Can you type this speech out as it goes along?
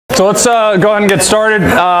so let's go ahead and get started.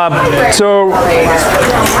 So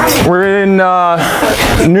we're in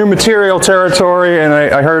new material territory, and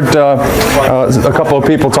I heard a couple of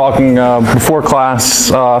people talking before class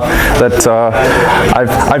that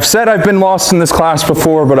I've said I've been lost in this class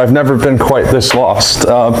before, but I've never been quite this lost.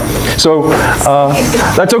 So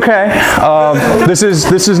that's okay. This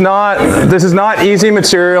is not easy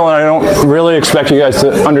material, and I don't really expect you guys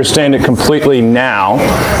to understand it completely now.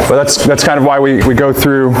 But that's kind of why we go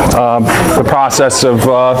through the process of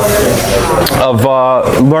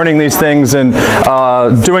learning these things and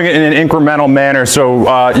doing it in an incremental manner.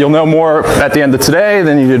 So you'll know more at the end of today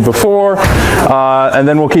than you did before, and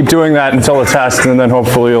then we'll keep doing that until the test, and then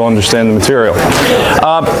hopefully you'll understand the material.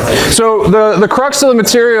 So the crux of the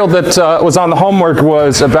material that was on the homework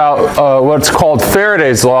was about what's called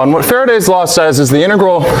Faraday's law. And what Faraday's law says is the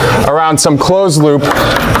integral around some closed loop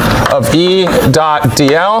of E dot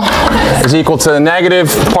dl is equal to the negative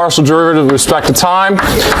partial derivative with respect to time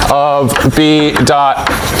of B dot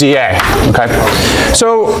dA. Okay.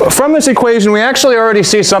 So from this equation, we actually already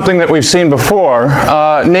see something that we've seen before,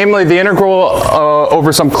 namely the integral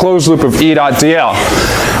over some closed loop of E dot dl.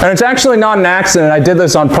 And it's actually not an accident. I did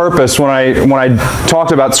this on purpose when I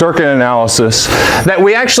talked about circuit analysis, that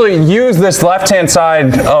we actually use this left-hand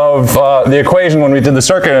side of the equation when we did the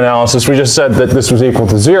circuit analysis. We just said that this was equal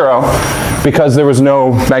to 0 because there was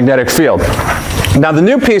no magnetic field. Now the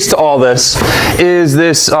new piece to all this is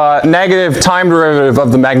this negative time derivative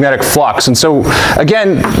of the magnetic flux. And so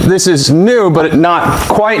again, this is new, but not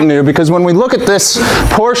quite new, because when we look at this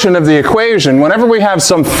portion of the equation, whenever we have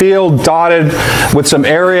some field dotted with some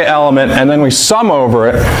area element and then we sum over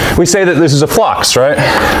it, we say that this is a flux, right?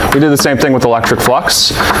 We did the same thing with electric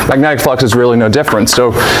flux. Magnetic flux is really no different.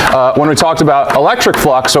 So when we talked about electric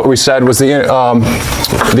flux, what we said was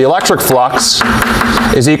the electric flux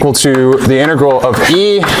is equal to the integral of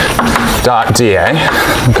E dot dA.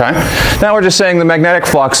 Okay. Now we're just saying the magnetic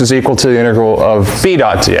flux is equal to the integral of B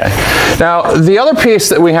dot dA. Now the other piece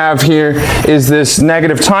that we have here is this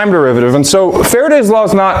negative time derivative, and so Faraday's law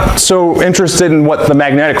is not so interested in what the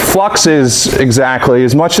magnetic flux is exactly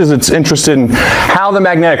as much as it's interested in how the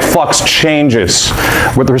magnetic flux changes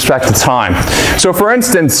with respect to time. So for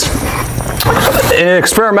instance, in an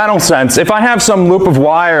experimental sense, if I have some loop of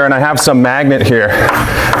wire and I have some magnet here,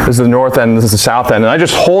 this is the north end, this is the south end, and I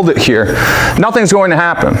just hold it here, nothing's going to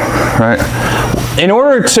happen, right? In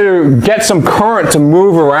order to get some current to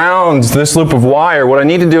move around this loop of wire, what I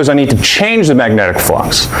need to do is I need to change the magnetic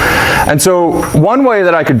flux. And so one way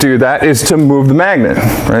that I could do that is to move the magnet,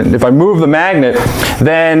 right? If I move the magnet,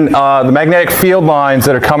 then the magnetic field lines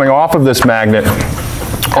that are coming off of this magnet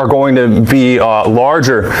are going to be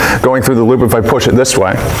larger going through the loop if I push it this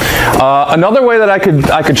way. Another way that I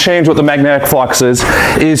could change what the magnetic flux is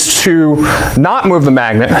to not move the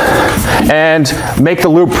magnet and make the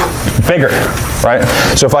loop bigger, right?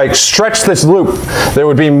 So if I stretch this loop, there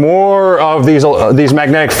would be more of these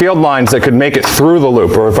magnetic field lines that could make it through the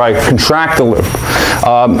loop, or if I contract the loop.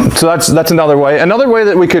 So that's another way. Another way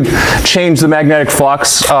that we could change the magnetic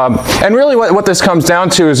flux, and really what this comes down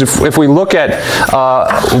to is if we look at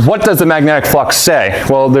what does the magnetic flux say?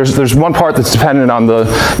 Well, there's one part that's dependent on the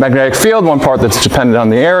magnetic field, one part that's dependent on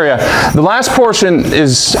the area. The last portion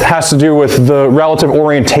has to do with the relative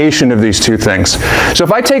orientation of these two things. So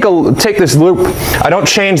if I take this loop, I don't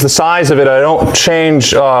change the size of it, I don't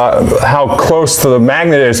change how close the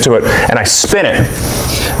magnet is to it, and I spin it.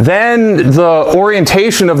 Then the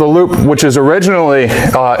orientation of the loop, which is originally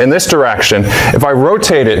in this direction, if I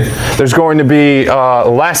rotate it, there's going to be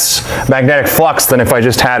less magnetic flux than if I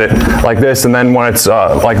just had it like this, and then when it's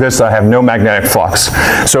like this, I have no magnetic flux.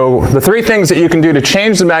 So the three things that you can do to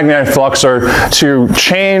change the magnetic flux are to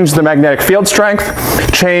change the magnetic field strength,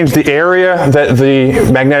 change the area that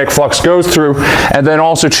the magnetic flux goes through, and then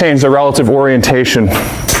also change the relative orientation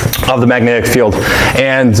of the magnetic field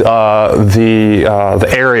and the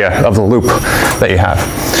area of the loop that you have.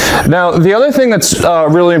 Now, the other thing that's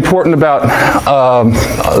really important about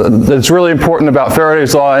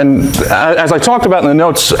Faraday's law, and as I talked about in the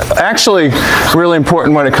notes, actually really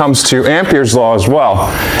important when it comes to Ampere's law as well,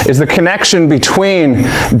 is the connection between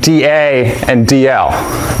dA and dl,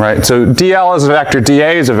 right? So dl is a vector,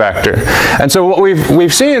 dA is a vector, and so what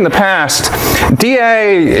we've seen in the past,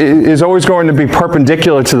 dA is always going to be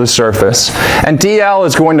perpendicular to the surface, and dl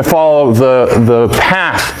is going to follow the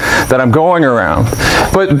path that I'm going around.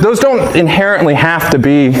 But those don't inherently have to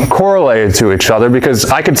be correlated to each other, because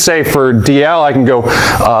I could say for DL, I can go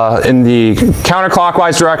in the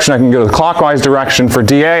counterclockwise direction, I can go the clockwise direction. For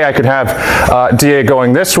DA, I could have DA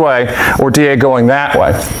going this way or DA going that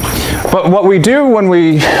way. But what we do when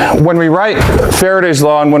we write Faraday's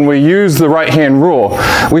law and when we use the right-hand rule,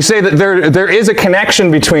 we say that there is a connection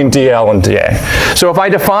between DL and DA. So if I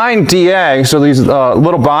define DA, so these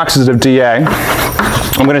little boxes of DA,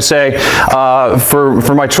 I'm going to say,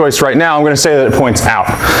 for my choice right now, I'm going to say that it points out.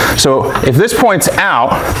 So if this points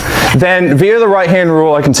out, then via the right-hand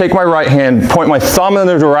rule, I can take my right hand, point my thumb in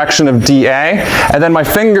the direction of DA, and then my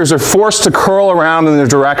fingers are forced to curl around in the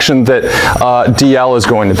direction that DL is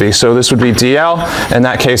going to be. So this would be DL. In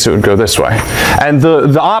that case, it would go this way. And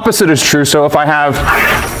the opposite is true. So if I have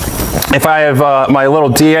my little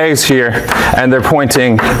DAs here and they're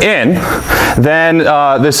pointing in, then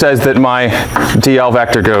this says that my DL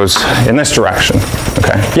vector goes in this direction.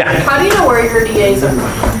 Okay. Yeah? How do you know where your DAs are?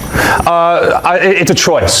 It's a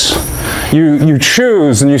choice. You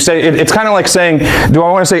choose and you say, it's kind of like saying, do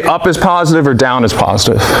I want to say up is positive or down is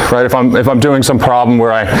positive, right? If I'm doing some problem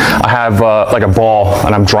where I have like a ball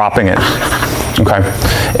and I'm dropping it. Okay,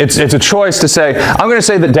 it's a choice to say, I'm going to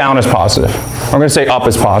say that down is positive. I'm going to say up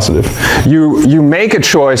is positive. You make a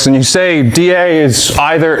choice and you say DA is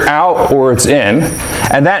either out or it's in,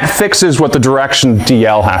 and that fixes what the direction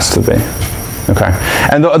DL has to be. Okay,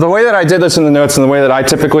 and the way that I did this in the notes and the way that I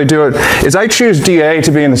typically do it is I choose DA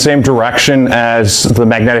to be in the same direction as the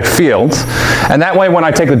magnetic field, and that way when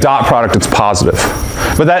I take the dot product it's positive.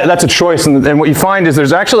 But that's a choice, and what you find is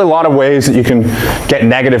there's actually a lot of ways that you can get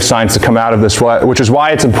negative signs to come out of this, which is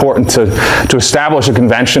why it's important to establish a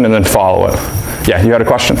convention and then follow it. Yeah, you had a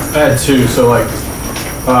question? I had two. So like,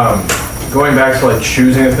 going back to like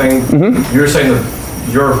choosing a thing, you were saying that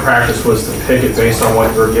your practice was to pick it based on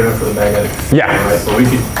what you were given for the magnetic field, right? But we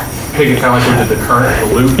could pick it kind of like we did the current in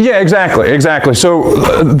the loop. Yeah, exactly. So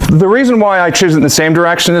the reason why I choose it in the same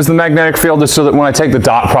direction as the magnetic field is so that when I take the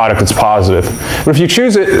dot product, it's positive. But if you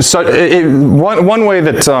choose it, one way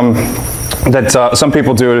that some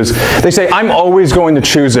people do it is they say, I'm always going to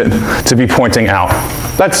choose it to be pointing out.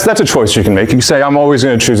 That's a choice you can make. You can say, I'm always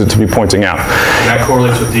going to choose it to be pointing out. And that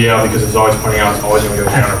correlates with DL because it's always pointing out, it's always going to go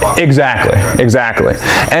counterclockwise. Exactly.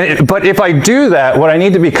 But if I do that, what I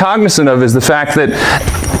need to be cognizant of is the fact that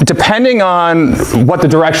depending on what the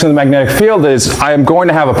direction of the magnetic field is, I am going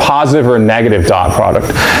to have a positive or a negative dot product.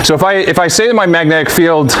 So if I say that my magnetic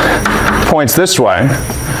field points this way,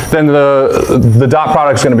 then the dot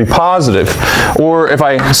product is going to be positive. Or if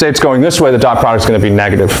I say it's going this way, the dot product is going to be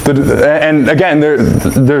negative. And again,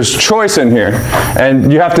 there's choice in here,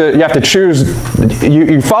 and you have to choose.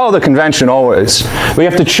 You follow the convention always, but you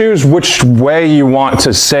have to choose which way you want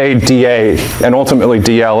to say DA and ultimately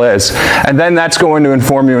DL is, and then that's going to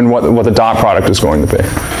inform you in what the dot product is going to be.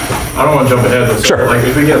 I don't want to jump ahead, but sure. Like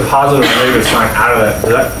if we get a positive or negative sign out of that,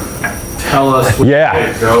 does that tell us which way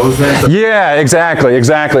it goes then? Yeah, exactly. It's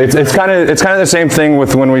kind of the same thing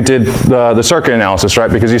with when we did the circuit analysis, right?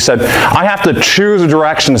 Because you said, I have to choose a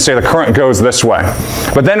direction to say the current goes this way.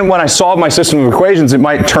 But then when I solve my system of equations, it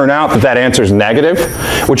might turn out that answer is negative,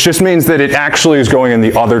 which just means that it actually is going in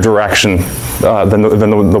the other direction than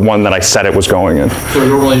the one that I said it was going in. So we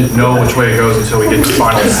don't really know which way it goes until we get the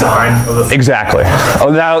final sign of the thing. Exactly.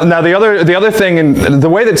 Now the other thing, and the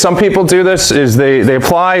way that some people do this is they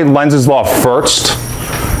apply Lenz's law first,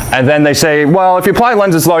 and then they say, well, if you apply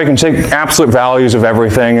Lenz's law, you can take absolute values of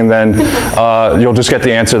everything, and then you'll just get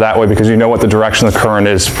the answer that way because you know what the direction of the current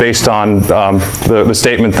is based on the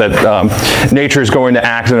statement that nature is going to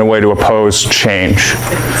act in a way to oppose change.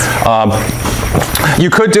 You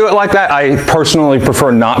could do it like that. I personally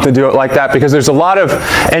prefer not to do it like that because there's a lot of,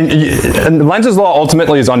 and Lenz's law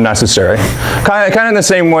ultimately is unnecessary. Kind of in the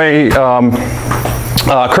same way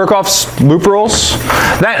Kirchhoff's loop rules,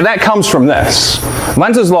 that comes from this.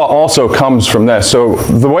 Lenz's law also comes from this. So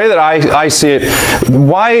the way that I see it,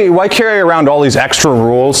 why carry around all these extra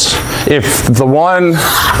rules if the one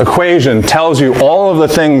equation tells you all of the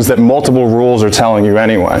things that multiple rules are telling you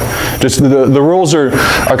anyway? Just the rules are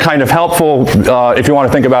kind of helpful if you want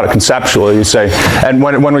to think about it conceptually. You say, and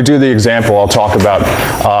when we do the example, I'll talk about,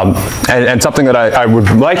 and something that I would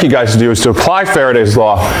like you guys to do is to apply Faraday's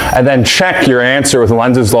law and then check your answer with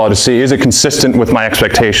Lenz's law to see, is it consistent with my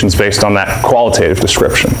expectations based on that qualitative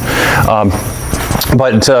description.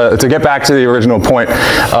 But to get back to the original point,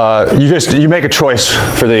 you make a choice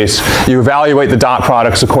for these. You evaluate the dot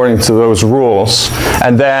products according to those rules,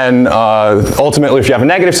 and then ultimately, if you have a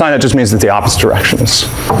negative sign, that just means that the opposite direction is.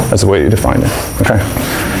 That's the way you define it. Okay.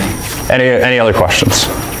 Any other questions?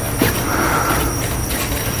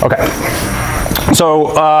 Okay.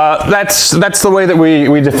 So that's the way that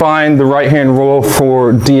we define the right-hand rule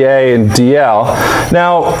for dA and dL.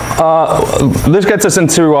 Now, this gets us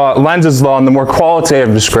into Lenz's law and the more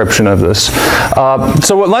qualitative description of this.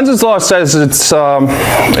 So what Lenz's law says,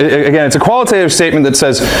 again, it's a qualitative statement that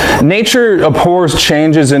says nature abhors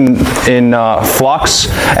changes in flux,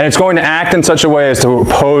 and it's going to act in such a way as to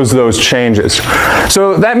oppose those changes.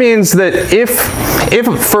 So that means that if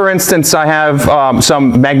for instance, I have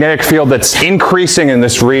some magnetic field that's increasing in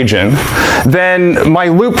this region, then my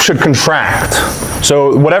loop should contract.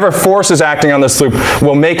 So whatever force is acting on this loop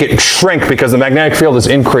will make it shrink because the magnetic field is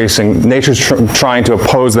increasing. Nature's trying to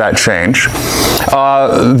oppose that change.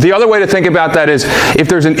 The other way to think about that is if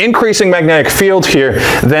there's an increasing magnetic field here,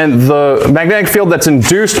 then the magnetic field that's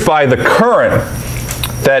induced by the current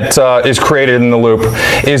that is created in the loop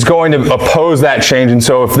is going to oppose that change. And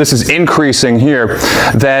so if this is increasing here,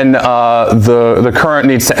 then the current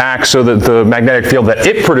needs to act so that the magnetic field that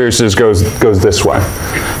it produces goes this way.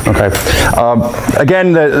 Okay.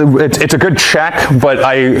 Again, it's a good check, but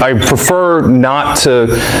I prefer not to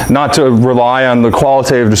rely on the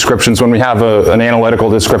qualitative descriptions when we have an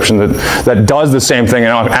analytical description that does the same thing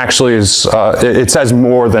and actually is it says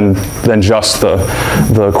more than just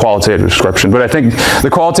the qualitative description. But I think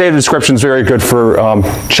the qualitative description is very good for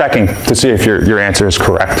checking to see if your answer is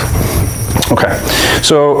correct. Okay,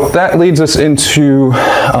 so that leads us into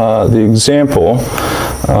the example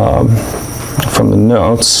from the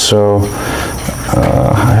notes. So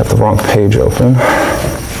I have the wrong page open.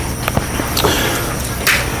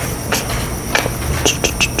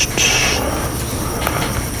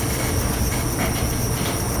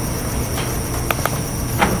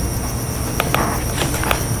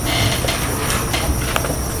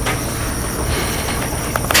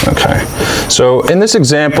 Okay, so in this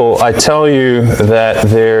example, I tell you that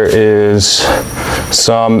there is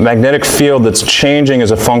some magnetic field that's changing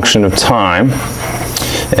as a function of time.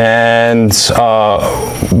 And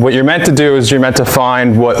what you're meant to do is you're meant to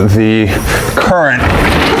find what the current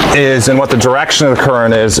is and what the direction of the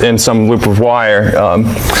current is in some loop of wire,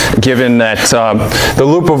 given that the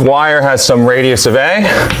loop of wire has some radius of A.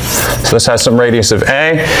 So this has some radius of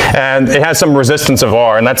A, and it has some resistance of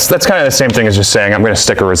R, and that's kind of the same thing as just saying I'm going to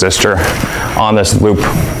stick a resistor on this loop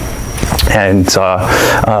and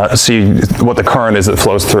see what the current is that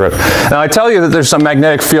flows through it. Now I tell you that there's some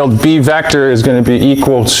magnetic field B vector is going to be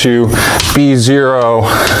equal to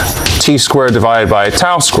B0 T squared divided by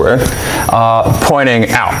tau squared, pointing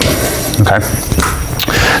out. Okay.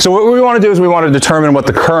 So what we want to do is we want to determine what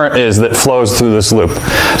the current is that flows through this loop.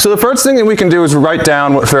 So the first thing that we can do is write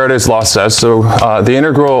down what Faraday's law says. So the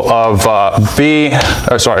integral of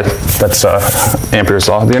that's Ampere's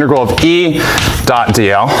law. The integral of E dot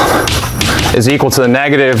dl is equal to the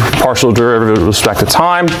negative partial derivative with respect to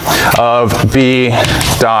time of B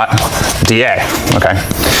dot dA. Okay.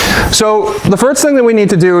 So the first thing that we need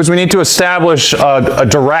to do is we need to establish a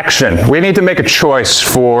direction. We need to make a choice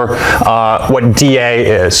for what dA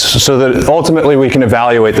is, so that ultimately we can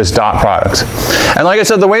evaluate this dot product. And like I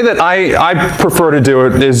said, the way that I prefer to do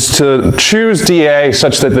it is to choose dA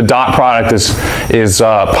such that the dot product is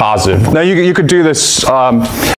positive. Now you could do this